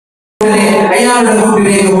അയാളുടെ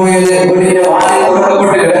വീട്ടിലേക്ക് പോയത്. വീടിന്റെ വാതിൽ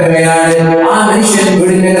തുറക്കപ്പെട്ട് കിടക്കുകയാണ്. ആ മനുഷ്യൻ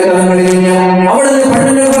വീടിന്റെ കത്തങ്ങളിൽ നിന്ന് അവിടുന്ന്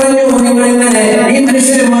പെണ്ണുങ്ങൾ പറഞ്ഞു, നിങ്ങൾ ഇന്നലെ ഈ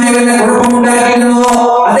മനുഷ്യരുമായി വല്ല കുഴപ്പമുണ്ടാക്കിയിരുന്നോ?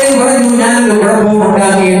 അദ്ദേഹം പറഞ്ഞു, ഞാനൊരു കുഴപ്പവും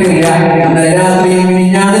ഉണ്ടാക്കിയിട്ടില്ല. ഇന്നലെ രാത്രിയും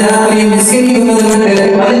ഞാൻ രാത്രിയും നിസ്കരിക്കുന്നത് കൊണ്ട്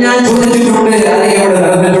അത് ഞാൻ ചോദിച്ചിട്ടുണ്ട്, അതേ അവിടെ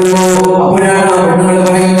നടന്നിട്ടുള്ളൂ. അപ്പോഴാണ് ആ പെണ്ണുങ്ങൾ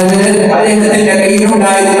പറയുന്നത്, അദ്ദേഹത്തിന്റെ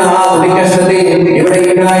കയ്യിലുണ്ടായിരുന്ന ആ കഷ്ണത്തിൽ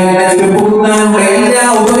എവിടെയുണ്ടായിരുന്ന ചുരുപ്പുകുത്താനുള്ള എല്ലാ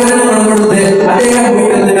ഉപകരണങ്ങളും കൊടുത്ത് അദ്ദേഹം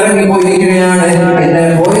വീട്ടിൽ നിന്ന് ഇറങ്ങിപ്പോയിരിക്കുകയാണ്.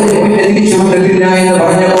 എന്നാൽ പോയത് പിന്നെ തിരിച്ചു കൊണ്ടിട്ടില്ല എന്ന്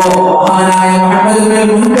പറഞ്ഞപ്പോ മഹാനായ മുഹമ്മദ്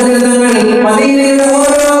മുൻകരുതങ്ങൾ മദീനയുടെ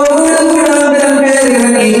ഓരോ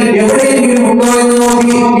എവിടെയെങ്കിലും ഉണ്ടോ എന്ന്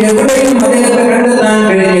നോക്കി, എവിടെയും അദ്ദേഹത്തെ കണ്ടെത്താൻ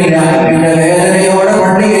കഴിഞ്ഞില്ല. പിന്നെ വേദനയോടെ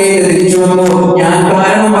പള്ളിയിലേക്ക് തിരിച്ചു വന്നു. ഞാൻ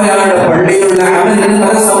കാരണം അയാളുടെ പള്ളിയുള്ള അമലിന്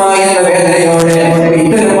തടസ്സമായ വേദനയോടെ.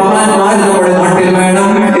 ഇത്തരം മഹാന്മാർ നമ്മുടെ നാട്ടിൽ വേണം.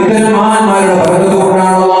 ഇത്തരം മഹാന്മാരുടെ ബർക്കത്ത്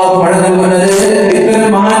കൊണ്ടാണ് അല്ലാഹു മഴ നൽകുന്നത്. ഇത്തരം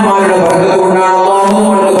മഹാന്മാരുടെ ബർക്കത്ത് കൊണ്ടാണ് അല്ലാഹു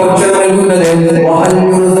നമ്മൾക്ക് ഭക്ഷണം നൽകുന്നത്.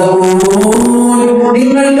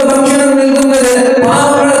 നിങ്ങൾക്ക് ഭക്ഷണം നൽകുന്നത്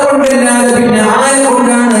പാവങ്ങളെ കൊണ്ടല്ലാതെ പിന്നെ ആരെ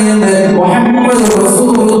കൊണ്ടാണ് എന്ന് മുഹമ്മദ്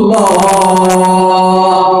റസൂലുള്ളാഹ്.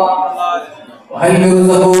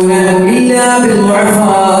 നിങ്ങൾക്ക്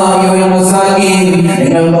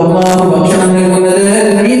ഭക്ഷണം നൽകുന്നത്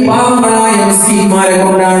ഈ പാവങ്ങളായ മിസ്കീന്മാരെ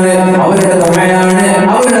കൊണ്ടാണ്. അവരുടെ തുണയാണ്,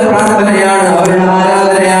 അവരുടെ പ്രാർത്ഥനയാണ്, അവരുടെ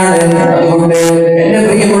ആരാധനയാണ്. അതുകൊണ്ട് എന്റെ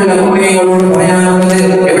പ്രിയമുള്ള മുഅ്മിനീങ്ങളോട് പറയാനുള്ളത്,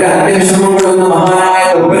 ഇവിടെ അന്ത്യവിഷമങ്ങളൊന്നും മഹാനായ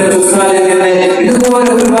ത്രിപ്പനച്ചി ഉസ്താദിൽ നിന്ന് ഇതുപോലെ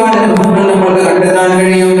ഒരുപാട് അനുഭവങ്ങൾ നമ്മൾക്ക് കണ്ടെത്താൻ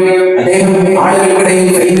കഴിയും. അദ്ദേഹം ആളുകൾക്കിടയിൽ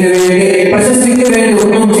ഫെയിമിന് വേണ്ടി, പ്രശസ്തിക്ക് വേണ്ടി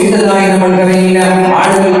ഒന്നും ചെയ്തതായി നമ്മൾക്കറിയില്ല.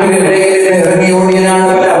 ആളുകൾക്കിടയിൽ ഇറങ്ങി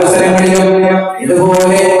ഓടിയതാണ് പല അവസരങ്ങളിലും.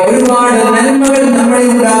 ഇതുപോലെ ഒരുപാട് നന്മകൾ നമ്മളിൽ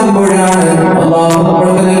ഉണ്ടാകുമ്പോഴാണ് അല്ലാഹു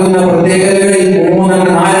നമ്മൾക്ക് നൽകുന്ന പ്രത്യേകതകളിൽ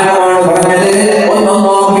 3-4 പറഞ്ഞത്. ഒന്ന്,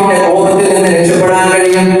 അല്ലാഹുവിന്റെ കോപത്തിൽ നിന്ന് രക്ഷപ്പെടാൻ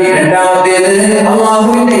കഴിയും. രണ്ടാമത്തേത്,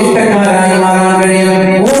 അല്ലാഹുവിന്റെ ഇഷ്ടക്കാരായി മാറാൻ കഴിയും.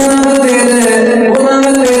 മൂന്നാമത്തേത്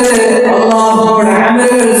അല്ലാഹുവിന്റെ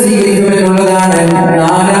അമലുകൾ സ്വീകരിക്കുമെന്നുള്ളതാണ്.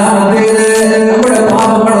 നാലാമത്തേത്, നമ്മുടെ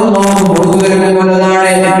പാപങ്ങൾ അല്ലാഹു പുറത്തു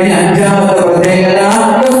തരുമെന്നുള്ളതാണ്. അഞ്ചാമത്തെ പ്രത്യേകത,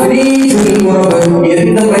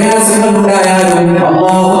 എന്ത് പ്രയാസങ്ങൾ ഉണ്ടായാലും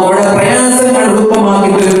അല്ലാഹു നമ്മുടെ പ്രയാസങ്ങൾ എളുപ്പമാക്കി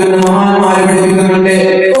തരുമെന്ന് മഹാന്മാർ പഠിപ്പിക്കുന്നുണ്ട്.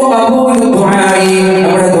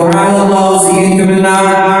 നമ്മുടെ ദുആ അല്ലാഹു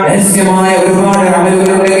സ്വീകരിക്കുമെന്നാണ്. രഹസ്യമായ ഒരുപാട്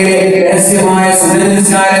അമലുകളുണ്ടെങ്കിൽ, രഹസ്യമായ സുന്നത്ത്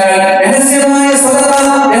നിസ്കാരങ്ങൾ, രഹസ്യമായ സദഖ,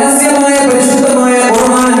 രഹസ്യമായ പരിശുദ്ധമായ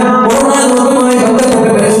ഖുർആൻ ഒന്നുമായി ബന്ധപ്പെട്ട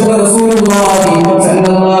പരിശുദ്ധ റസൂലുള്ളാഹി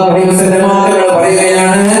സ്വല്ലല്ലാഹു അലൈഹി വസല്ലം തങ്ങൾ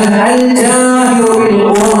പറയുകയാണ്, അൽ ജാഹിറു ബിൽ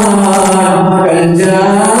ഖുർആൻ കൽ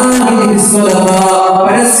ജാഹിരി ബിസ് സദഖ.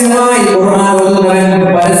 പരസ്യമായി ഖുർആൻ ഓതുന്നവൻ,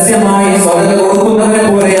 പരസ്യമായി സദഖ കൊടുക്കുന്നവൻ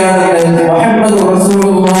പോലെയാണ് മുഹമ്മദ്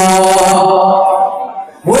റസൂലുള്ളാഹ്.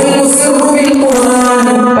 വൽ മുസ്റു ബിൽ ഖുർആൻ,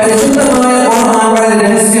 പരിശുദ്ധമായ ഖുർആൻ വളരെ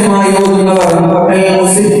രഹസ്യമായി ഓതുന്നവർ, അൽ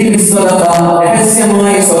മുസ്രി ബിസ് സദഖ,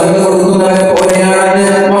 രഹസ്യമായി സദഖ കൊടുക്കുന്നവരെ പോലെയാണ്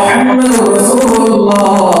മുഹമ്മദ്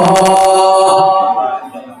റസൂലുള്ളാഹ്.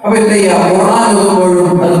 അപ്പോൾ എന്തെയ്യാ, ഖുർആൻ ഓതുമ്പോഴും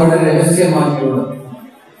അത് വളരെ രഹസ്യമാക്കിയുള്ള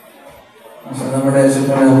നമ്മുടെ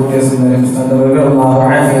കടന്നു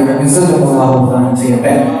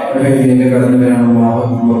വരാൻ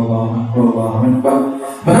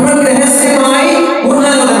നമ്മൾ രഹസ്യമായി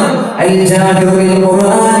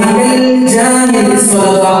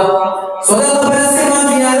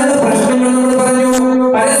പ്രശ്നങ്ങൾ നമ്മൾ പറഞ്ഞു.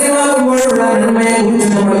 പരസ്യമാകുമ്പോഴുള്ള നന്മയെ കുറിച്ച്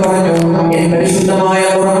നമ്മൾ പറഞ്ഞു. പരിശുദ്ധമായ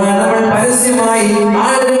ഖുർആൻ നമ്മൾ പരസ്യമായി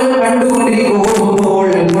ആളുകൾ കണ്ടുകൊണ്ടിരിക്കുമ്പോൾ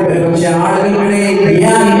പക്ഷെ ആളുകൾക്കിടയിൽ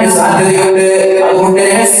റിയാഇന്റെ സാധ്യതയുണ്ട്. അതുകൊണ്ട്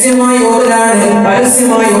രഹസ്യമായി ഓതലാണ്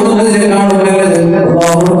പരസ്യമായി ഓതുന്നതിനേക്കാളും നല്ലത്.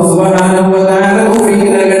 അല്ലാഹു സുബ്ഹാനഹു വ തആല തൗഫീഖ്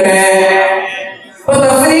നൽകട്ടെ.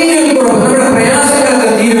 നമ്മുടെ പ്രയാസങ്ങളൊക്കെ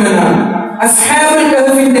തീരുമെന്നാണ്. അസ്ഹാബുൽ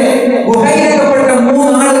കഹ്ഫിന്റെ ഗുഹയിലകപ്പെട്ട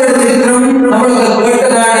 3 ആളുകളുടെ ചരിത്രം നമ്മളൊക്കെ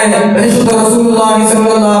കേട്ടതാണ്. പരിശുദ്ധ റസൂലുള്ളാഹി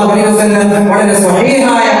സ്വല്ലല്ലാഹു അലൈഹി വസല്ലം വളരെ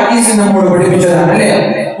സ്വഹീഹായ ഹദീസ് നമ്മോട് പഠിപ്പിച്ചതാണ്. അല്ലേ?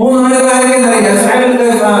 3 ആളുകളാരെയും അറിയില്ല.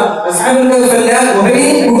 അസ്ഹാബുൽ കഹ്ഫല്ല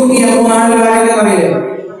ഗുഹയിൽ കുടുങ്ങിയ 3 ആളുകളാരെയും അറിയില്ല.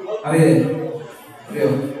 അറിയോ?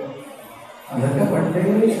 അതൊക്കെ പണ്ടേ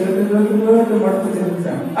കേട്ട് പഠിച്ച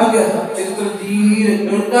ചരിത്രമാണ്. ചരിത്രം തീരെ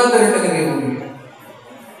കേൾക്കാത്തവരുണ്ടെങ്കിൽ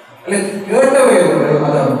അല്ലെ, കേട്ടവയോ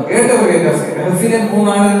അതാണ് കേട്ടവയോ. ഗൾഫിലെ 3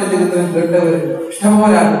 ആളുകളുടെ ചരിത്രം കേട്ടവർ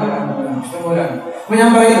ഇഷ്ടംപോലാണ്. അപ്പൊ ഞാൻ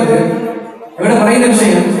പറയുന്നത്, ഇവിടെ പറയുന്ന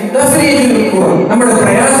വിഷയം നമ്മുടെ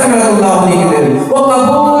പ്രയാസങ്ങളെ അല്ലാഹു നീക്കി തരും.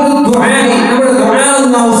 നമ്മുടെ ദുആ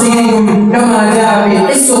അല്ലാഹു സ്വീകരിക്കും.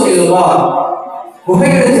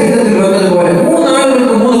 ഗുഹയുടെ ചരിത്രത്തിൽ വന്നതുപോലെ 3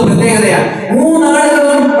 ആളുകൾക്ക് 3 പ്രത്യേകതയാണ്. 3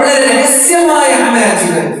 ആളുകളും വളരെ രഹസ്യമായ അമലാണ്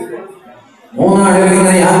ചെയ്തത്. 3 ആളുകൾ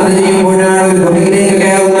ഇങ്ങനെ യാത്ര ചെയ്യുമ്പോഴാണ് ഒരു ഗുഹയിലേക്ക്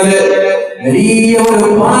കയറുന്നത്. വലിയ ഒരു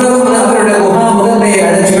പാറ അവരുടെ ഗുഹാമുഖത്തെ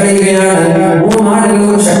അടച്ചു കളയുകയാണ്. 3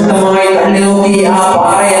 ആളുകളും ശക്തമായി തള്ളി നോക്കി ആ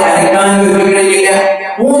പാറയെ അനക്കാൻ കഴിയില്ല.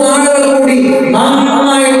 3 ആളുകൾ കൂടി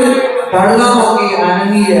വെള്ളമൊക്കെ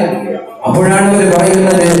അനങ്ങിയ. അപ്പോഴാണ് അവർ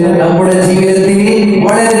പറയുന്നത്, നമ്മുടെ ജീവിതത്തിൽ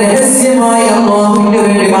വളരെ രഹസ്യമായി അല്ലാഹുവിന്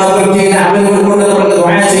വേണ്ടി മാത്രം ചെയ്ത അമലുകൾ കൊണ്ട് നമുക്ക്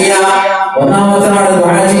ദുആ ചെയ്യാം. ഒന്നാമത്തെ നാട്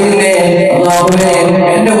ദുആ ചെയ്തില്ലേ, അല്ലാഹുവേ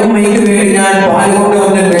എന്റെ ഉമ്മയ്ക്ക് വേണ്ടി ഞാൻ പാല്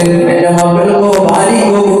കൊണ്ടുവന്നിട്ട് എന്റെ മക്കൾക്കോ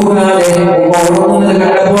ഭാര്യക്കോ കൊടുക്കാതെ ഉമ്മ ഉറങ്ങുന്നത്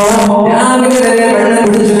കണ്ടപ്പോ രാവിലെ വരെ വെള്ളം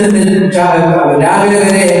പിടിച്ചു നിന്ന്, രാവിലെ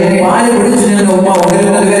വരെ പാല് പിടിച്ചു നിന്ന് ഉമ്മ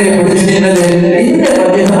ഉണരുന്നത് വരെ പിടിച്ചു നിന്നത്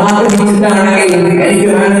എന്റെ ആഗ്രഹിച്ചിട്ടാണെങ്കിൽ എനിക്ക്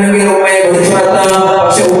വേണമെങ്കിൽ ഉമ്മയെ പിടിച്ചു നടത്താം.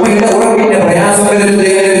 പക്ഷെ ഉമ്മയുടെ ഉറപ്പിന്റെ പ്രയാസം വരരുത്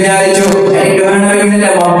എന്ന് വിചാരിച്ചു. എനിക്ക് വേണമെങ്കിൽ എന്റെ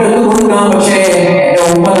മക്കൾക്ക് കൊടുക്കാം. പക്ഷേ എന്റെ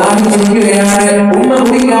ഉമ്മ താമസിക്കുകയാണ്, ഉമ്മ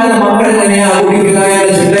കുടിക്കാതെ മക്കൾ എങ്ങനെയാ കുടിക്കുക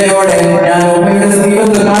എന്ന ചിന്തയോടെ ഞാൻ ഉമ്മയുടെ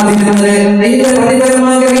സമീപത്ത് കാത്തിരുന്നത് നിന്റെ പ്രതിഫലം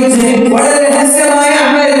ആഗ്രഹിച്ച് വളരെ രഹസ്യമായ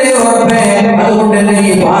അമലിന്റെ ഉറപ്പേ. അതുകൊണ്ട് തന്നെ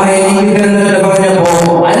ഈ പാറയെ പറഞ്ഞപ്പോ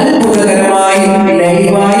അത്ഭുതകരമായി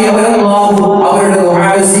ലൈവായി അവരുടെ ദുആ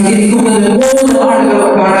സ്വീകരിക്കുന്നത് 3 ആളുകൾ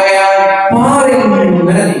കാണുകയാണ്. പാറയിൽ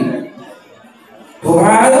നിരത്തി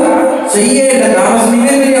ദുആ ചെയ്യേണ്ട താമസം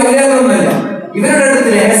ഇവരുടെ അവരാതൊന്നുമല്ല. ഇവരുടെ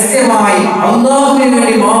അടുത്ത് രഹസ്യമായി അല്ലാഹുവിന്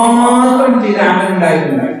വേണ്ടി മാത്രം ചെയ്ത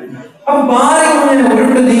അമലുണ്ടായിട്ടുണ്ട്. അപ്പൊ പാറയിൽ നിന്ന്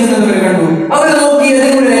ഉരുണ്ട് നീങ്ങുന്നവർ കണ്ടു. അവർ നോക്കി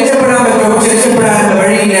അതിലൂടെ രക്ഷപ്പെടാൻ പറ്റുമോ? പക്ഷെ രക്ഷപ്പെടാനുള്ള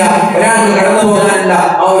വഴിയില്ല, ഒരാൾക്ക് കടന്നു പോകാനുള്ള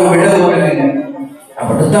ആ ഒരു വിടവ് പോലുമില്ല.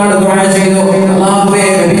 അപ്പൊ അടുത്താണ് ദുആ ചെയ്തു, അല്ലാഹുവേ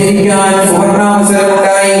വ്യഭിചരിക്കാൻ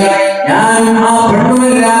സുവർണാവസരമുണ്ടായി. ഞാൻ ആ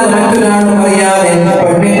പെണ്ണുമല്ലാതെ മറ്റൊരാളും അറിയാതെ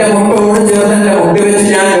പെണ്ണിന്റെ മുട്ടോട് ചേർന്നെ മുട്ടി വെച്ച്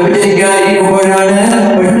ഞാൻ വ്യഭിചരിക്കാനിരിക്കുമ്പോഴാണ്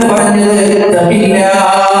പെണ്ണ് പറഞ്ഞത്,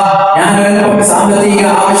 ഞാൻ ഒരൽപ്പം സാമ്പത്തിക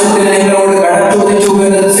ആവശ്യത്തിന് നിങ്ങളോട് കടം ചോദിച്ചു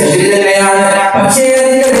എന്നത് ശരി തന്നെയാണ്. പക്ഷേ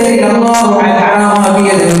അതിന്റെ പേരിൽ അല്ലാഹു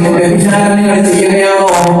ഹറാമാക്കിയത് വ്യഭിചാരം നിങ്ങൾ ചെയ്യുകയാണോ?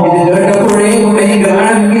 ഇത് കേട്ടപ്പോഴേക്കും എനിക്ക്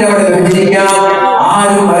വേണമെങ്കിൽ അവിടെ വ്യഭിചരിക്കാം,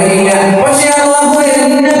 ആരും അറിയില്ല. പക്ഷേ അല്ലാഹു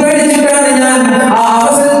എന്നെ പേടിച്ചിട്ടാണ് ഞാൻ ആ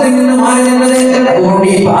അവസരത്തിൽ നിന്ന് മാറി നിന്നത്. അതുകൊണ്ട്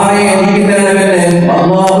ഈ പാറയെ എനിക്ക് തരണമെന്ന്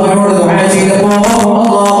അല്ലാഹുവിനോട് ദുആ ചെയ്തപ്പോൾ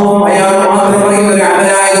അല്ലാഹു അയാൾ മാത്രം പറയുന്ന ഒരു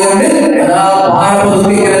അമലായതുകൊണ്ട് അതാ പാറ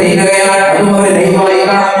പുതുപ്പിക്കാൻ നീങ്ങുകയാണ്. അതും അവർ ദൈവമായി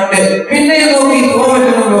കാണുന്നുണ്ട്. പിന്നെ നോക്കി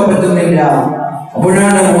തോമറ്റുന്നുണ്ടോ? പറ്റുന്നില്ല.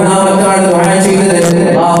 അപ്പോഴാണ് മൂന്നാമത്തെ ആൾ ദുആ ചെയ്തത്,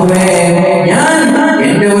 അല്ലാഹുവേ ഞാൻ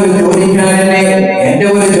എന്റെ ഒരു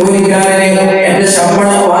ജോലിക്കാരനെ എന്റെ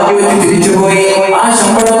ശമ്പളം വാങ്ങി വെച്ച് തിരിച്ചുപോയി. ആ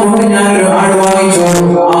ശമ്പളം കൊണ്ട് ഞാൻ ഒരു ആട് വാങ്ങിച്ചു.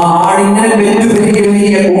 ആ ആടിങ്ങനെ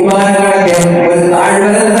പെറ്റുപെരുകിയ കൂമ്പാരങ്ങളൊക്കെ ഒരു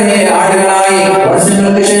താഴ്വരത്തെ ആടുകളായി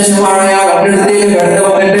വർഷങ്ങൾക്ക് ശേഷമാണ് ആ കണ്ടെടുത്തേക്ക് കടന്നു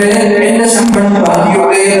വന്നിട്ട് എന്റെ ശമ്പളം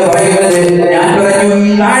ബാക്കിയുണ്ട് എന്ന് പറയുന്നത്. ഞാൻ പറഞ്ഞു,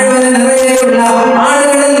 ഈ താഴ്വര നിറയെയുള്ള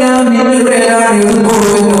ആടുകളെല്ലാം നിങ്ങളുടേതാണ്,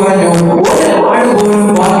 എടുത്തോളൂ എന്ന് പറഞ്ഞു. ഒരു ആട് പോലും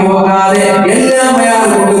ബാക്കി പോകാതെ എല്ലാം അയാൾ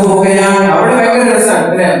കൊണ്ടുപോവുകയാണ്. അവിടെ ഭയങ്കര രസമാണ്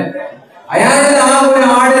അല്ലേ? അയാളുടെ ആ ഒരു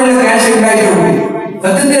ആടിനുള്ള ക്യാഷ് ഉണ്ടായിട്ടുണ്ട്.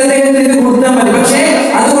 സത്യത്തിൽ അദ്ദേഹത്തിന് ഇത് കൊടുത്താൽ മതി. പക്ഷേ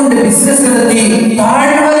അതുകൊണ്ട് ബിസിനസ് നടത്തി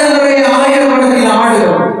താഴ്വരകളെ ആയിരക്കണക്കിന്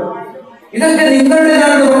ആടുകൾ. ഇതൊക്കെ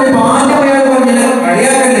നിങ്ങളുടേതാണെന്ന് പറഞ്ഞപ്പോൾ ആദ്യം അയാൾ പറഞ്ഞു,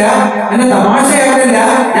 കളിയാക്കല്ല, എന്നെ തമാശയാക്കല്ല,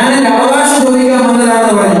 ഞാൻ എന്റെ അവകാശം ചോദിക്കാൻ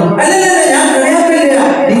വന്നതാണെന്ന് പറഞ്ഞു. അല്ലല്ല, ഞാൻ കളിയാക്കില്ല,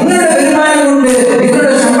 നിങ്ങളുടെ വരുമാനം കൊണ്ട്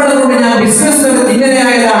നിങ്ങളുടെ ശമ്പളം കൊണ്ട് ഞാൻ ബിസിനസ് നടത്തി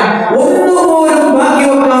ഇങ്ങനെയായതാണ്. ഒന്നുപോലും ബാക്കി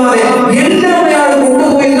വെക്കാതെ എല്ലാം അയാൾ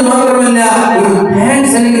കൊണ്ടുപോയി എന്ന് മാത്രമല്ല, ഒരു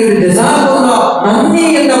താങ്ക്സ് അല്ലെങ്കിൽ ഒരു ജസാഖുള്ള നന്ദി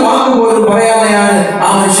എന്ന വാക്ക് പോലും പറയാതെയാണ് ആ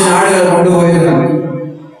മനുഷ്യൻ ആളുകൾ കൊണ്ടുപോയത്.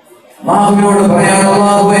 അല്ലാഹുവിനോട് പറയാൻ,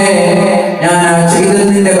 അല്ലാഹുവേ ഞാൻ ആ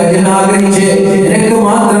ചെയ്തതിന്റെ വചനം ആഗ്രഹിച്ച് നിനക്ക്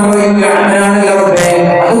മാത്രം പറയുന്ന അമലാണല്ലോ റബ്ബേ,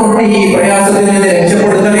 അതുകൊണ്ട് ഈ പ്രയാസത്തിൽ നിന്ന്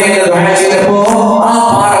രക്ഷപ്പെടുത്തണേ എന്ന് ദുആ ചെയ്തപ്പോ ആ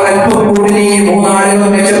പാറ അല്പം കൂടി 3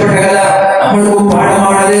 ആളുകളും രക്ഷപ്പെട്ട കഥ നമ്മൾക്കും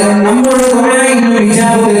പാഠമാണത്. നമ്മുടെ ദുആഇനും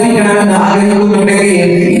ഇജാബത്ത് ലഭിക്കണമെന്ന് ആഗ്രഹിക്കുന്നുണ്ടെങ്കിൽ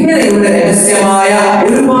ഇങ്ങനെയുള്ള രഹസ്യമായ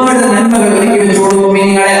ഒരുപാട് നന്മകൾ ഒരുക്കി വെച്ചോളൂ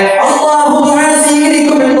മുഅ്മിനീങ്ങളെ. അല്ലാഹു ദുആ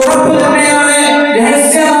സ്വീകരിക്കുമെന്ന് ഉറപ്പ് തന്നെയാണ്.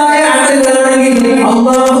 രഹസ്യമായ അമലുകളാണെങ്കിൽ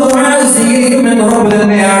അല്ലാഹു ദുആ സ്വീകരിക്കുമെന്ന് ഉറപ്പ്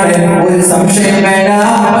തന്നെയാണ്, ഒരു സംശയം വേണ്ട.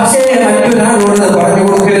 പക്ഷേ മറ്റൊരാളോട് പറഞ്ഞു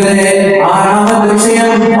കൊടുക്കരുത്. ആറാമത്തെ വിഷയം,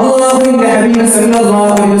 അല്ലാഹുവിന്റെ ഹബീബ്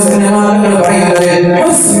സല്ലല്ലാഹു അലൈഹി വസല്ലം തങ്ങൾ പറയുന്നത്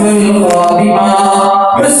ഹുസ്നുൽ ഖാതിമ.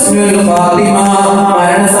 ഹുസ്നുൽ ഖാതിമ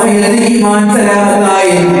മരണസമയത്ത് ഈമാൻ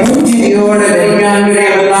സലാമത്തായി പുഞ്ചിരിയോടെ മരിക്കാൻ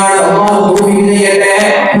കഴിയുമെന്നാണ്. അല്ലാഹു തൗഫീഖ് ചെയ്യട്ടെ.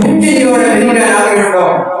 പുഞ്ചിരിയോടെ മരിക്കാൻ ആഗ്രഹമുണ്ടോ?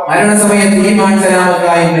 മരണസമയത്ത് ഈമാൻ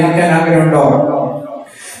സലാമത്തായി മരിക്കാൻ ആഗ്രഹമുണ്ടോ?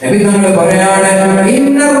 നബി തങ്ങൾ പറയാണ്,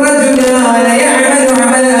 ഇന്നർ റജുല ലാ യഅമലു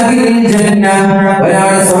അമല അഹ്ലിൽ ജന്ന.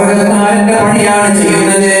 ഒരാൾ സ്വർഗ്ഗക്കാരന്റെ പണിയാണ്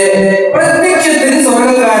ചെയ്യുന്നത്. പ്രത്യക്ഷത്തിൽ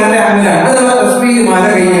സ്വർഗ്ഗക്കാരന്റെ അമലാണ്. അഥവാ തസ്ബീഹ് മാല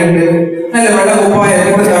കയ്യിലുണ്ട്, നല്ല വെള്ളക്കുപ്പായ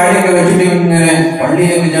താഴേക്ക് വെച്ചിട്ട് ഇങ്ങനെ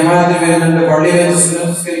പള്ളിയിലേക്ക് ജമാഅത്തിൽ വരുന്നുണ്ട്, പള്ളിയിൽ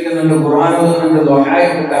നമസ്കരിക്കുന്നുണ്ട്, ഖുർആൻ ഓതുന്നുണ്ട്,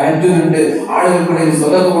 ദുആയുണ്ട്, തഹജ്ജുദുണ്ട്, ആളുകൾക്കിടയിൽ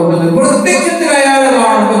സ്വതക്ക കൊടുക്കുന്നുണ്ട്. പ്രത്യക്ഷത്തിൽ അയാളെ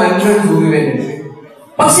കാണുമ്പോൾ നല്ലൊരു സുഖം വരുന്നുണ്ട്.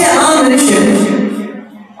 പക്ഷെ ആ മനുഷ്യൻ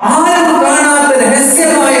ആരും കാണാത്ത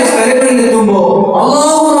രഹസ്യമായ സ്ഥലങ്ങളിൽ എത്തുമ്പോ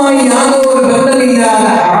അല്ലാഹുവുമായി യാതൊരു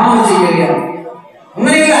ബന്ധമില്ലാതെ ഹറാം ചെയ്യുകയാണ്.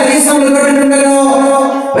 അങ്ങനെയുള്ള ഹദീസ് നമ്മൾ കേട്ടിട്ടുണ്ടല്ലോ.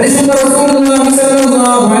 പരിശുദ്ധ റസൂലുള്ളാഹി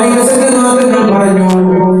സ്വല്ലല്ലാഹു അലൈഹി വസല്ലം തങ്ങൾ പറഞ്ഞു,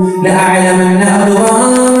 ലഅഅലമന്ന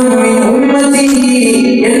അദ്വാൻ മിൻ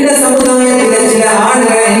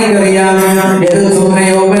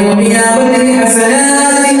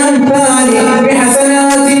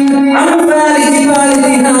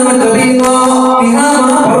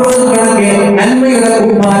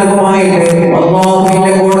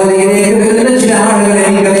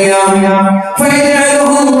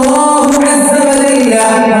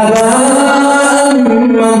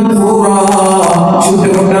ആശുപത്രി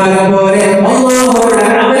കൊട്ടാരം പോലെ അല്ലാഹുവിന്റെ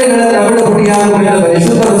അമലുകളെ തവിടുപൊടിയാകുമെന്ന്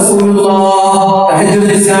പരിശുദ്ധ റസൂലുള്ളാഹ് തഹജ്ജുദ്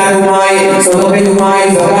നിസ്കാരവുമായി സ്വതക്കയുമായി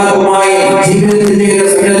സലാത്തുമായി ജീവിതത്തിന്റെ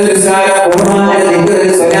സുന്നത്ത് നിസ്കാരം ഖുർആനിലെ ദിക്ർ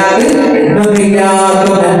സ്വലാത്ത് എണ്ണമില്ലാത്ത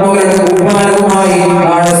നന്മകളുടെ കൂട്ടാരവുമായി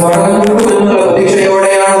നാളെ സ്വർഗ്ഗം കിട്ടുമെന്നുള്ള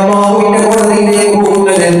പ്രതീക്ഷയോടെയാണ് അല്ലാഹുവിന്റെ കോടതിയിലേക്ക്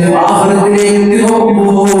പോകുന്നത്. ആഖിറത്തിലേക്ക്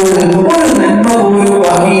നോക്കുമ്പോൾ ഒരു നന്മ പോലും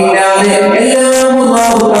ബാക്കിയില്ലാതെ എല്ലാം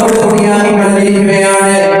അല്ലാഹു തവിടുപൊടിയാക്കി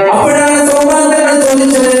കളഞ്ഞിരിക്കുകയാണ്. അപ്പോഴാണ് സൗഭാഗ്യങ്ങൾ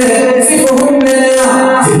ചോദിച്ചത്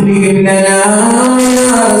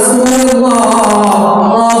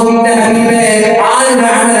അല്ലാഹുവിന്റെ ഹബീബേ ആരുടെ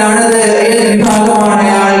അമലാണത്, ഏത് വിഭാഗമാണ്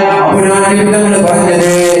അയാൾ? അപ്പോഴാണ് നിബിധങ്ങൾ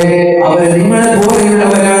പറഞ്ഞത് അവർ നിങ്ങളെ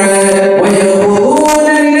പോലെയുള്ളവരാണ്.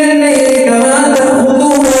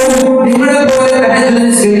 നിങ്ങളെ പോലെ തഹജ്ജുദ്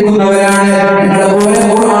നിസ്കരിക്കുന്നവരാണ്, നിങ്ങളെ പോലെ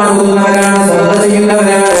ഖുർആൻ ഓതുന്നവരാണ്, സദഖ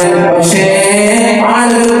ചെയ്യുന്നവരാണ്. പക്ഷേ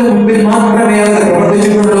ആളുകൾക്ക് മുമ്പിൽ മാത്രമേ അവർ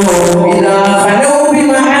പ്രവർത്തിച്ചിട്ടുള്ളൂ. ഇദാ ഖലൗ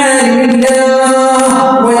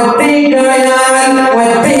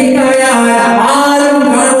ആരും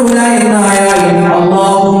കാണൂല എന്നായാൽ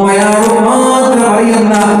അല്ലാഹുമ്മയോട് മാത്രം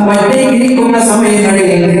അറിയുന്ന ഒറ്റയ്ക്കിരിക്കുന്ന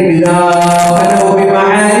സമയങ്ങളിൽ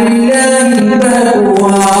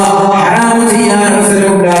ഹറാം ചെയ്യാൻ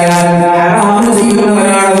അവസരമുണ്ടായാൽ ഹറാം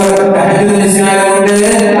ചെയ്യുന്നവരാണവർ. തഹജ്ജുദ് നിസ്കാരമുണ്ട്,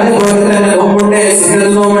 അതുപോലെ തന്നെ നോമ്പുണ്ട്,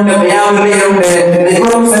 സുന്നത്ത് നോമ്പുണ്ട്, ഖിയാമുല്ലൈലുണ്ട്,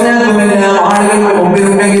 ദിക്റും സലാത്തുമെല്ലാം ആളുകൾക്ക്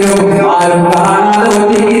മുമ്പിലുണ്ടെങ്കിലും ആരും കാണാതെ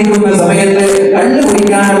ഒറ്റയ്ക്കിരിക്കുന്ന സമയത്ത് കള്ളു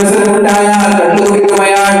കുടിക്കാൻ അവസരമുണ്ടായാൽ കള്ളു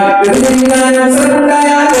കുടിക്കുകയാൽ, വെറുതെയിരിക്കാൻ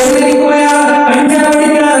അവസരമുണ്ടായാൽ വെറുതെയിരിക്കുകയാൽ, കഞ്ചാവ്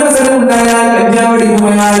അടിക്കാൻ അവസരമുണ്ടായാൽ കഞ്ചാവ്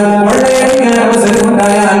അടിക്കുകയാൽ, കൊള്ളയടിക്കാൻ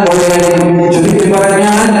അവസരമുണ്ടായാൽ കൊള്ളയടിക്കും. ചുരുക്കി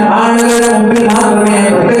പറഞ്ഞാൽ ആളുകളുടെ മുമ്പിൽ മാത്രമേ,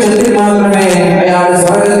 പ്രത്യക്ഷത്തിൽ മാത്രമേ അയാൾ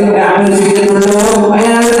സ്വർഗ്ഗത്തിന്റെ അമൽ ചെയ്തിട്ടുള്ളൂ.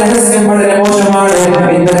 അയാളുടെ രഹസ്യം വളരെ മോശമാണ്.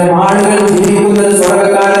 ഇത്തരം ആളുകൾ ജീവിക്കുന്നത്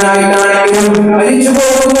സ്വർഗ്ഗക്കാരനായിട്ടാണെങ്കിലും മരിച്ചു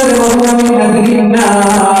പോകുന്നത്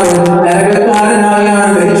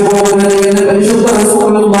നരകക്കാരനായാണ് മരിച്ചു പോകുന്നത് എന്ന് പരിശുദ്ധ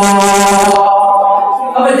റസൂലുള്ളാഹ്.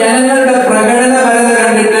 അപ്പൊ ജനങ്ങളുടെ പ്രകടനപരത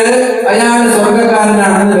കണ്ടിട്ട് അയാൾ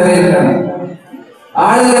സ്വർഗ്ഗക്കാരനാണെന്ന് വിലയിരുത്തണം.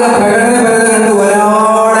 ആളുകളുടെ പ്രകടനപരത കണ്ട്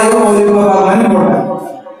ഒരാളെയും ഒരുപാകാനും പോണ്ട.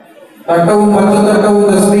 തട്ടവും പച്ചത്തട്ടവും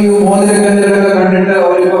തസ്ബീഹും മോതിരക്കല്ലുകളൊക്കെ കണ്ടിട്ട്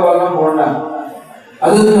ഒരുപാകാൻ പോണ്ട.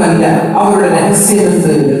 അതൊന്നുമല്ല അവരുടെ രഹസ്യം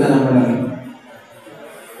എന്ത് എന്ന് നമ്മൾ അറിയും.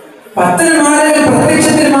 പത്തരം ആളുകൾ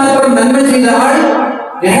പ്രത്യക്ഷത്തിൽ മാത്രം നന്മ ചെയ്ത ആൾ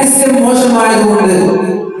രഹസ്യം മോശമായതുകൊണ്ട്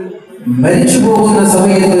മരിച്ചു പോകുന്ന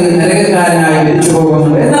സമയത്ത് നരകക്കാരനായി മരിച്ചു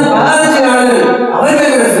പോകുന്നുണ്ട്. എന്നാൽ ചില ആളുകൾ അവരുടെ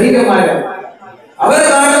സ്ത്രീകന്മാര് അവരെ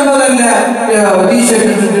കാണുന്നതല്ല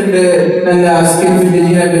ടീഷർട്ടിട്ടിട്ട് നല്ല സ്കിന്നിന്റെ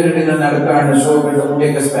ജീവനിട്ടിട്ട് നടക്കാണ്, ഷോപ്പിന്റെ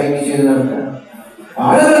മുടിയൊക്കെ സ്പൈക്ക് ചെയ്ത് നടക്കാണ്.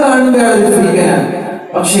 ആളുകൾ കാണുമ്പോൾ അയാൾ സ്ത്രീകനാണ്.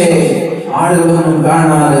 പക്ഷേ ആളുകളൊന്നും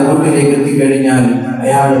കാണാതെ വീട്ടിലേക്ക് എത്തിക്കഴിഞ്ഞാൽ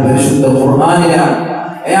അയാൾ പരിശുദ്ധ ഖുർആനിലാണ്,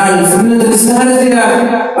 അയാൾ സുന്നത്ത് നിസ്കാരത്തിലാണ്,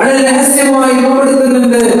 വളരെ രഹസ്യമായി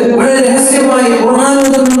നോമ്പെടുക്കുന്നുണ്ട്, വളരെ രഹസ്യമായി ഖുർആൻ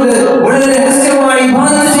ഓതുന്നുണ്ട്, വളരെ രഹസ്യമായി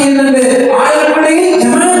ഇബാദത്ത് ചെയ്യുന്നുണ്ട്. ആളുകളുടെയും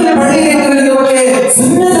ജമാഅത്തിന്റെ പള്ളിയിലേക്ക് വരുന്നു, പക്ഷേ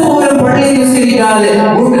സുന്നത്ത് പോലും പള്ളിയിൽ നിസ്കരിക്കാതെ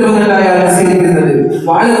വീട്ടിൽ വന്നിട്ട് അയാൾ നിസ്കരിക്കുന്നത്.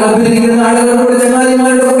 ആളുകൾ അഭ്യർത്ഥിക്കുന്ന ആളുകളോട്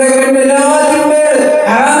ചങ്ങാതിമാരുടെ കൂടെ എല്ലാവരും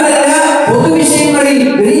ഹറാമല്ല, പൊതുവിഷയങ്ങളിൽ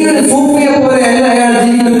വലിയൊരു സൂഫിയെ പോലെ അല്ല അയാൾ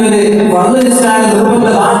ജീവിക്കുന്നത്. വന്നതിസ്ഥാന നിർബന്ധ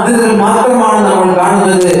ബാധ്യതകൾ മാത്രമാണ് നമ്മൾ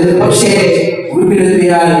കാണുന്നത്. പക്ഷേ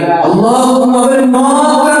വീട്ടിലെത്തിയാൽ അല്ലാഹുവും അവൻ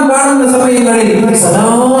മാത്രം കാണുന്ന സമയങ്ങളിൽ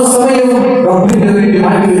സദാസമയവും റബ്ബിന്റെ വേണ്ടി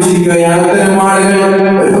മാറ്റി വെച്ചിരിക്കുകയാണ്. അത്തരം ആളുകൾ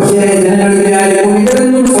ഒരുപക്ഷേ ജനങ്ങൾ വിചാരിക്കും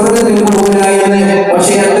ഇവരൊന്നും സ്വർഗ്ഗത്തിൽ പോകില്ല എന്ന്.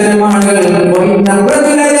 പക്ഷേ അത്തരം ആളുകൾ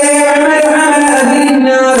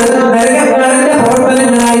നരകക്കാരന്റെ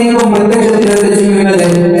പ്രവർത്തനങ്ങളായിരിക്കും പ്രത്യക്ഷത്തിൽ ചെയ്യുന്നത്.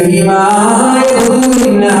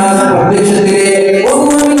 പ്രത്യക്ഷത്തിലെ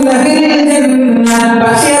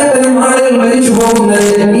പക്ഷേ അത്തരം ആളുകൾ മരിച്ചു പോകുന്നത്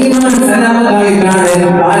ഈമാൻ സലാമത്തായിട്ടാണ്.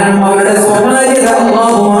 കാരണം അവരുടെ സ്വകാര്യത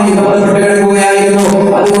അല്ലാഹുവുമായി ബന്ധപ്പെട്ട് കിടക്കുകയായിരുന്നു.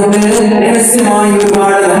 അതുകൊണ്ട് രഹസ്യമായി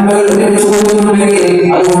ഒരുപാട് നന്മകൾ ലഭിച്ചു പോകുന്നുണ്ടെങ്കിൽ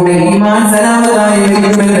അതുകൊണ്ട് ഈമാൻ സലാമത്തായി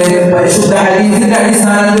ഇരിക്കുമെന്ന് പരിശുദ്ധ ഹദീസിന്റെ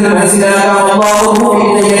അടിസ്ഥാനത്തിൽ മനസ്സിലാക്കാം. അല്ലാഹു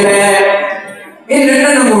തൗഫീഖ് ചെയ്യട്ടെ. ഇനി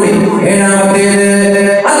രണ്ടെണ്ണം കൂടി.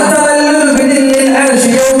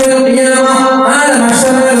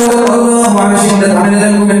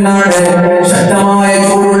 ഏഴാമത്തേത് ാണ് ശക്തമായ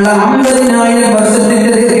ചൂടുള്ള 50,000 വർഷത്തിന്റെ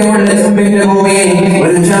ദൈർഘ്യമുള്ള ചുംബിന്റെ ഭൂമിയിൽ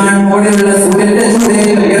ഒരു ചാൺപോലെയുള്ള സൂര്യന്റെ ചൂടിൽ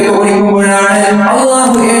ഓടിക്കുമ്പോഴാണ്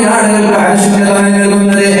അല്ലാഹു ഏഴാളുകൾക്ക് അർശിന്റെ തണൽ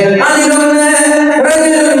നൽകുന്നത്. അതിലൊന്ന്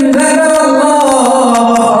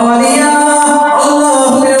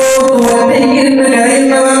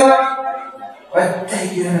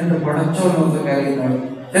പടച്ചോന്നൊക്കെ കരയുന്നവർ.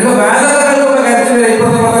 ചിലപ്പോ വേദനകളൊക്കെ കരച്ചിൽ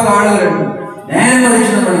ഇപ്പുറത്തെ ആളുകളുണ്ട്. നേരെ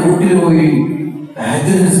മറിച്ച് നമ്മൾ വീട്ടിൽ പോയി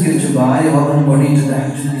തഹജ്ജുദ് നിസ്കരിച്ചു, ഭാര്യ പറഞ്ഞു പണിയിട്ട്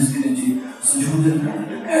തഹജ്ജുദ് നിസ്കരിച്ച് സുജൂദിൽ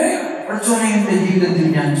പടച്ചോനെ എന്റെ ജീവിതത്തിൽ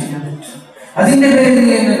ഞാൻ ചെയ്യാൻ പറ്റും, അതിന്റെ പേരിൽ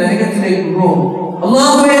എന്നെ നരകത്തിലേക്ക് പോകും.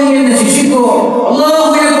 അല്ലാഹുവേ നീ എന്നെ ശിക്ഷിക്കോ,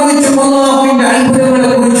 അല്ലാഹുവിനെ കുറിച്ചും അല്ലാഹുവിന്റെ അത്ഭുതങ്ങളെ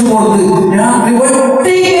കുറിച്ചും ഓർത്ത് രാത്രി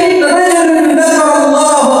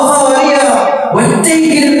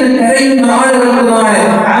ഒറ്റയ്ക്കിരുന്ന് കരയുന്ന ആളുകൾക്ക് നാളെ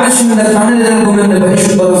അർശിന്റെ തണൽ നൽകുമെന്ന്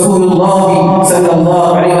പരിശുദ്ധ റസൂലുള്ളാഹി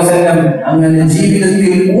സ്വല്ലല്ലാഹു അലൈഹി വസല്ലം. അങ്ങനെ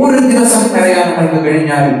ജീവിതത്തിൽ ഒരു ദിവസം കരയാൻ നമുക്ക്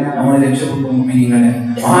കഴിഞ്ഞാൽ നമ്മൾ രക്ഷപ്പെട്ടു മുഅ്മിനീങ്ങളെ.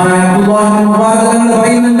 മഹാനായ അബ്ദുല്ലാഹി ഇബ്നു മുബാറക് തങ്ങൾ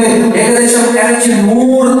പറയുന്നുണ്ട്, ഏകദേശം കരച്ചിൽ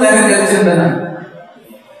 100 തരം കരച്ചിലുണ്ടെന്ന്.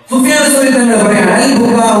 സുഫിയാൻ സൗരി തങ്ങൾ പറയാണ്, അൽ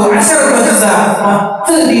ബുകാഉ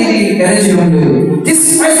 10 രീതിയിൽ കരച്ചിലുണ്ട്.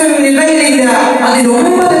 അതിൽ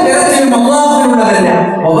 9 കരച്ചിലും അല്ലാഹുവിനുള്ളതല്ല.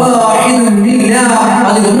 വവാഹിദുൻ ലില്ലാഹ്,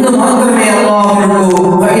 അതിൽ ഒന്ന് മാത്രമേ അല്ലാഹുവിനുള്ളൂ.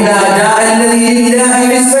 ഫഇദാ ജാഅ അല്ലദീ ലില്ലാഹി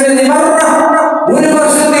ഫിസ്സനതി മർറ, ഒരു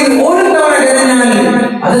വർഷത്തിൽ ഒരു തവണ കരഞ്ഞാൽ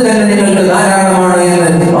അത് തന്നെ നിങ്ങൾക്ക് ധാരാളമാണ്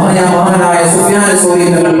എന്ന് മഹാനായ സുഫിയാൻ സൗരി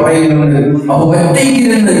തങ്ങൾ പറയുന്നുണ്ട്. അപ്പോൾ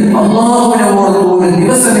ഒറ്റയ്ക്കിരുന്ന് അല്ലാഹുവിനെ ഓർത്ത് ഒരു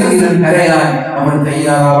ദിവസമെങ്കിലും കരയാൻ നമ്മൾ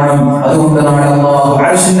തയ്യാറാവണം. അതുകൊണ്ട് നമ്മുടെ അല്ലാഹു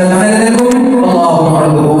അർശിന്റെ തണൽ നൽകും. അല്ലാഹു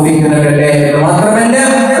നമ്മൾക്ക് തൗഫീഖ് നൽകട്ടെ. മാത്രമല്ല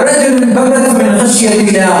റജുലുൻ ബകത മിൻ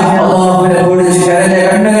ഖശ്യത്തില്ലാഹ്, അല്ലാഹുവിനെ പേടിച്ച് കരഞ്ഞ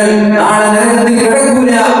കണ്ണുകൾ നാളെ നരകത്തിൽ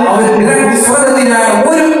കിടക്കൂല, അവർ direct സ്വർഗ്ഗത്തിലാണ്.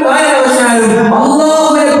 ഒരു കാരണവശാലും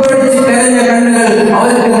അല്ലാഹുവിനെ പേടിച്ച് കരഞ്ഞ കണ്ണുകൾ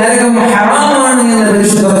അവർക്ക് നരകം ഹറാമാണ് എന്ന്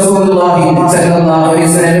പരിശുദ്ധ റസൂലുള്ളാഹി സ്വല്ലല്ലാഹു അലൈഹി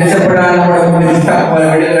വസല്ലം. രക്ഷപ്പെടാൻ നമ്മുടെ മുന്നിൽ ഇഷ്ടംപോലെ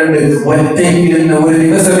വഴികളുണ്ട്. ഒറ്റയ്ക്കിരുന്ന് ഒരു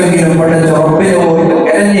ദിവസമെങ്കിലും പടച്ച റബ്ബിനെ ഓർത്ത്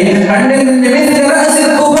കരഞ്ഞ് കണ്ണിൽ നിന്ന്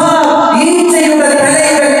ഈച്ചയുടെ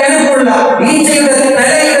തലയുടെ കനപ്പുള്ള, ഈച്ചയുടെ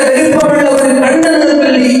തലയുടെ വലുപ്പമുള്ള ഒരു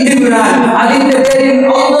കണ്ണുനീരിൽ ഈച്ച വീണാൽ അതിന്റെ പേരിൽ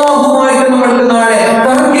അല്ലാഹുവുമായിട്ട് നമ്മൾക്ക് നാളെ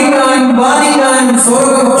തർക്കിക്കാനും വാദിക്കാനും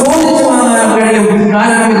സ്വർഗ്ഗം ചോദിച്ചു വാങ്ങാൻ കഴിയും.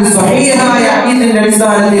 കാരണം ഇത് സ്വഹീഹായ ഹദീസിന്റെ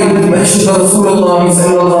അടിസ്ഥാനത്തിൽ പരിശുദ്ധ റസൂലുള്ളാഹി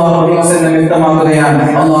സ്വല്ലല്ലാഹു അലൈഹി വസല്ലം വ്യക്തമാക്കുകയാണ്.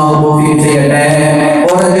 അല്ലാഹു തൗഫീഖ് ചെയ്യട്ടെ.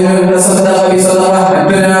 ഓറജുൽ തസദ്ദഖ ബിസദഖ,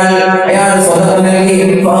 മറ്റൊരാൾ അയാൾ സ്വതക്ക നൽകി,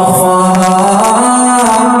 ഫഅഖ്ഫാഹാ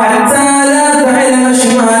ഹത്താ ലാ തഅലമ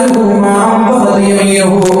ശിമാലുഹു മാ അൻഫഖത്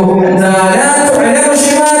യമീനുഹു, ഹത്താ ലാ തഅലമ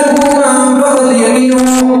ശിമാലുഹു മാ അൻഫഖത്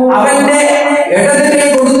യമീനുഹു. അവന്റെ ഇടത് കൈ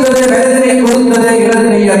കൊടുത്തത് വലത് കൈ കൊടുത്തത് ഇടത്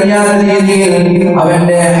കൈ അറിയാത്ത രീതിയിൽ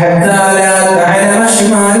അവന്റെ ഹത്താ ലാ തഅലമ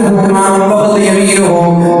ശിമാലുഹു മാ അൻഫഖത് യമീനുഹു,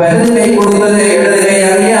 വലത് കൈ കൊടുത്തത് ഇടത് കൈ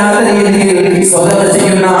അറിയാത്ത രീതിയിൽ സ്വതക്ക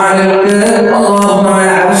ചെയ്യുന്ന ആളുകൾക്ക് അല്ലാഹു തആല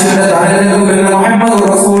അർശിന്റെ തണൽ നൽകുമെന്ന് മുഹമ്മദ്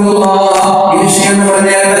റസൂലുള്ളാഹി. ഈ വിഷയം നമ്മൾ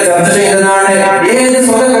നേരത്തെ ചർച്ച ചെയ്തതാണ്. ഏത്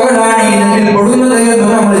സ്വതക്കകളാണ് ഈ നെറ്റിൽ കൊടുക്കുന്നത് എന്ന്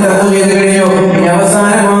നമ്മൾ ചർച്ച ചെയ്ത് കഴിഞ്ഞു. ഇനി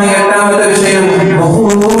അവസാനമായി 8ാമത്തെ വിഷയം,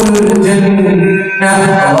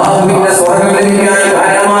 അല്ലാഹുവിന്റെ സ്വർഗ്ഗം ലഭിക്കാൻ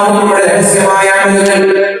കാരണമാകും നമ്മുടെ രഹസ്യമായ അമലുകൾ.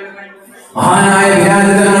 മഹാനായ ബിലാൽ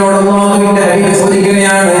തങ്ങളോട് അല്ലാഹുവിന്റെ ഹബീബ്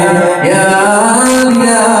ചോദിക്കുകയാണ്, യാ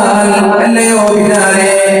ബിലാൽ, അല്ലയോ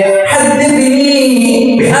ബിലാലേ, ഹദ്ദിനി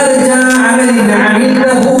ബിഅർജാ അമലിൻ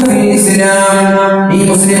അമിൽതഹു ഫിൽ ഇസ്ലാം, ഈ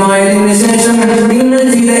മുസ്ലിമായതിനു ശേഷം നിങ്ങൾ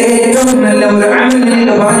ചെയ്ത ഏറ്റവും നല്ല ഒരു അമൽ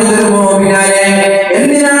എനിക്ക് പറഞ്ഞു തരുമോ ബിലാലേ?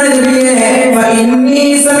 എന്തിനാണ് നബിയേ? ഫഇന്നി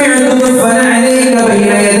സമിഅതു ദഫന അലൈക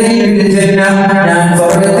ബൈന യദൈ ഫിൽ ജന്ന, ഞാൻ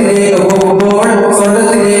സ്വർഗ്ഗത്തിലേക്ക്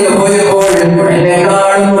പോയപ്പോൾ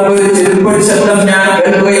എന്നെക്കാളും ഒരു ചെരുപ്പടി ശബ്ദം ഞാൻ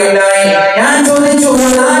കേൾക്കുകയുണ്ടായി. ഞാൻ ചോദിച്ചു,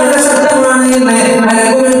 ആരുടെ ശബ്ദമാണ് എന്ന്?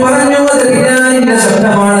 മലക്കുകൾ പറഞ്ഞു, അത് ബിലാലിന്റെ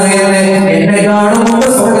ശബ്ദമാണ് എന്ന്. എന്നെക്കാളും മുമ്പ്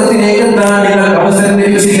സ്വർഗ്ഗത്തിലേക്ക് എത്താൻ നിങ്ങൾക്ക് അവസരം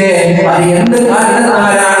ലഭിച്ചില്ലേ? അത് എന്ത്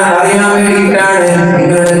കാരണത്താലാണ് അറിയാൻ വേണ്ടിയിട്ടാണ്.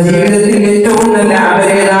 നിങ്ങളുടെ ജീവിതത്തിൽ ഏറ്റവും നല്ല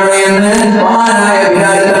അമലേതാണ് എന്ന് മഹാനായ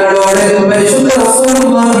ബിലാൽ തങ്ങളോട് പരിശുദ്ധ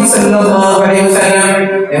റസൂലുള്ളാഹി സ്വല്ലല്ലാഹു അലൈഹി വസല്ലം.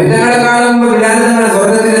 നബിതങ്ങളെ കാണുമ്പോൾ ബിലാൽ തങ്ങൾ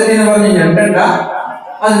സ്വർഗ്ഗത്തിലെത്തി എന്ന് പറഞ്ഞ് ഞെട്ടണ്ട,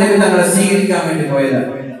 അത് നബി തങ്ങളെ സ്വീകരിക്കാൻ വേണ്ടി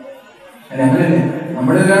പോയതാണ്. അങ്ങനല്ലേ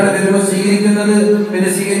നമ്മളൊരാളെ വരുമ്പോൾ സ്വീകരിക്കുന്നത് പിന്നെ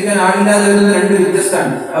സ്വീകരിക്കാൻ ആളില്ലാതെ വരുന്നത് രണ്ട്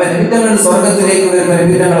വ്യത്യസ്തമാണ്. അവൻ നബി തങ്ങൾ സ്വർഗ്ഗത്തിലേക്ക് വരുമ്പോൾ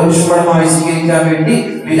നബി തങ്ങളെ ഊഷ്മളമായി സ്വീകരിക്കാൻ വേണ്ടി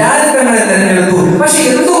ബിലാൽ തങ്ങളെ തെരഞ്ഞെടുത്തു. പക്ഷെ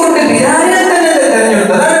എന്തുകൊണ്ട് ബിലാലിനെ തന്നെ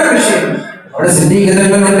തെരഞ്ഞെടുത്തു? അതാണ് വിഷയം. അവിടെ സിദ്ദീഖ്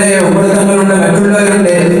തങ്ങളുണ്ട്, ഉമർ തങ്ങളുണ്ട്,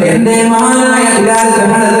 മറ്റുള്ളവരുണ്ട്. എന്റെ മഹാനായ ബിലാൽ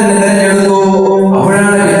തങ്ങളെ തന്നെ തെരഞ്ഞെടുത്തു.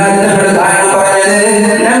 അപ്പോഴാണ് ബിലാൽ തങ്ങൾ കാരണം പറഞ്ഞത്,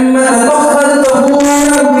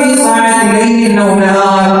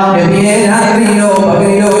 രാത്രിയിലോ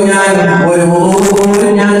പകലിലോ ഞാൻ ഒരു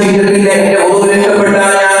ഞാൻ ചെയ്തിട്ടില്ല. എന്റെ ഉദു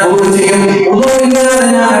രക്ഷപ്പെട്ടാൽ ഞാൻ ഉദു ചെയ്യും. ഉദുവില്ലാതെ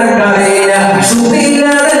ഞാൻ നടക്കാതെയില്ല,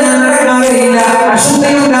 അശുദ്ധിയില്ലാതെ ഞാൻ നടക്കാതെയില്ല.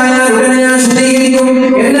 അശുദ്ധിയുണ്ടായാൽ ഉടനെ ഞാൻ ശുദ്ധീകരിക്കും.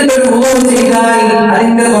 എന്നിട്ടൊരു ഉദു ചെയ്താൽ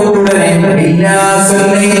അതിന്റെ തൊട്ടുടനെ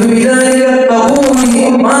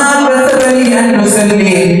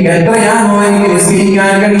എത്രയാണോ എനിക്ക്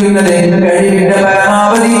നിസ്കരിക്കാൻ കഴിയുന്നത് കഴിവിന്റെ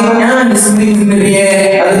പരമാവധി ഞാൻ നിസ്കരിക്കുന്നില്ലേ.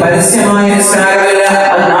 അത് പരസ്യമായ നിസ്കാരമല്ല,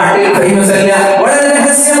 അത് നാട്ടിൽ ഫേമസ് അല്ല. വളരെ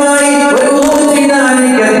രഹസ്യമായി ഒരു ഉദു ചെയ്താൽ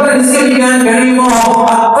എനിക്ക് എത്ര നിസ്കരിക്കാൻ കഴിയുമോ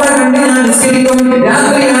അത്ര കണ്ട് ഞാൻ നിസ്കരിക്കും.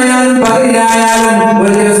 രാത്രിയായാലും പകലായാലും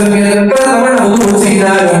ഒരു ദിവസം എത്ര തവണ ഉദു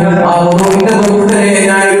ചെയ്താലും ആ ഉദുവിന്റെ തൊട്ടുടനെ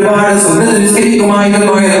ഞാൻ ഒരുപാട് സുന്നത്ത്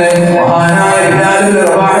നിസ്കരിക്കുമായിരുന്നു എന്ന് മഹാനായ ബിലാൽ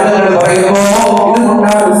റബാഹ് തങ്ങൾ പറയുമ്പോൾ,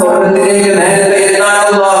 ഇതുകൊണ്ടാണ് സ്വർഗ്ഗത്തിലേക്ക് നേരത്തെ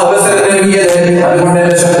അവസരം നൽകിയത്. അത്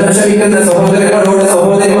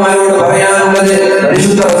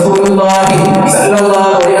വിശുദ്ധ റസൂലുള്ളാഹി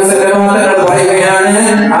സ്വല്ലല്ലാഹു അലൈഹി വസല്ലം തങ്ങൾ പറയുകയാണ്,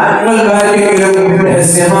 ആളുകൾക്കാരെങ്കിലും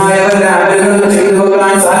രഹസ്യമായ വല്ല അമലുകൾ ചെയ്തു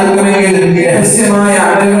വെക്കാൻ സാധിക്കുമെങ്കിൽ, രഹസ്യമായ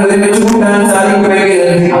അമലുകൾ ഒരുമിച്ച് കൂട്ടാൻ സാധിക്കുമെങ്കിൽ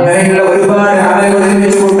അങ്ങനെയുള്ള ഒരുപാട് അമലുകൾ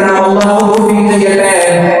ഒരുമിച്ച് കൂട്ടണം. അല്ലാഹു തൗഫീഖ് ചെയ്യട്ടെ.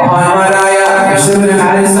 മഹാന്മാരായ ഇബ്നു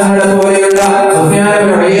ഹാരിസ് തങ്ങളെ പോലെയുള്ള, സുഫിയാൻ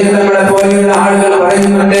ഇബ്നു ഉയൈന തങ്ങളെ പോലെയുള്ള ആളുകൾ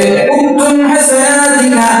പറയുന്നുണ്ട്, ഉക്തും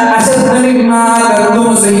ഹസനാതിക അശദ്ദ മിമ്മാ തക്തും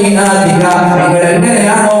സയ്യിആതിക. നിങ്ങൾ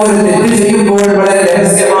എങ്ങനെയാണോ ഒരു തെറ്റ് ചെയ്യുമ്പോൾ വളരെ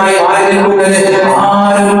രഹസ്യമായി മാറി നിൽക്കുന്നത്,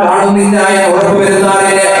 ആരും കാണുന്നില്ല എന്ന്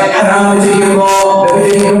ഉറപ്പുവരുത്താതെ ഹറാം ചെയ്യുമ്പോ,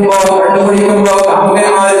 കണ്ടുപിടിക്കുമ്പോ,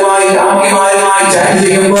 കാമുകന്മാരുമായി ചാറ്റ്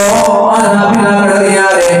ചെയ്യുമ്പോ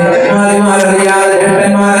മാതാപിതാക്കളറിയാതെ, ചെക്കന്മാരറിയാതെ,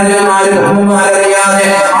 ചേട്ടന്മാരറിയാതെ,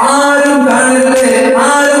 ആരും കാണരുത്,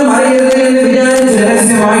 ആരും അറിയരുത് എന്ന് വിചാരിച്ച്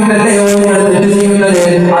രഹസ്യമായിട്ടല്ലയോ നിങ്ങൾ തെറ്റ് ചെയ്യുന്നത്.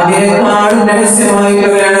 അതിനേക്കാളും രഹസ്യമായിട്ട്